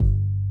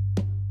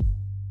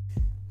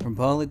From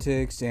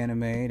politics to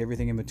anime and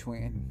everything in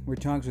between. We're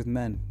talks with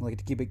men. We like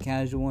to keep it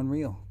casual and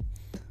real.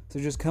 So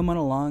just come on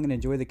along and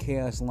enjoy the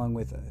chaos along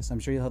with us. I'm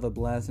sure you'll have a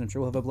blast, and I'm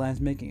sure we'll have a blast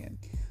making it.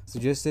 So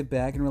just sit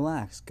back and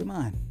relax. Come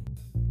on.